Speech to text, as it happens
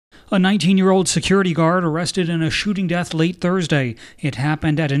A 19-year-old security guard arrested in a shooting death late Thursday. It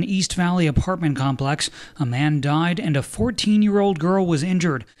happened at an East Valley apartment complex. A man died and a 14-year-old girl was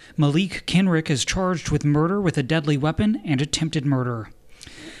injured. Malik Kenrick is charged with murder with a deadly weapon and attempted murder.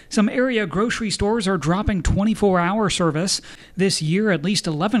 Some area grocery stores are dropping 24-hour service. This year, at least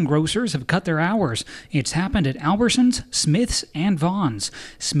 11 grocers have cut their hours. It's happened at Albertsons, Smith's, and Vons.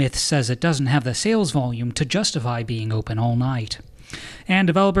 Smith says it doesn't have the sales volume to justify being open all night. And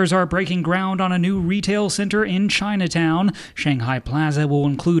developers are breaking ground on a new retail center in Chinatown. Shanghai Plaza will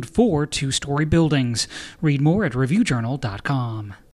include 4 two-story buildings. Read more at reviewjournal.com.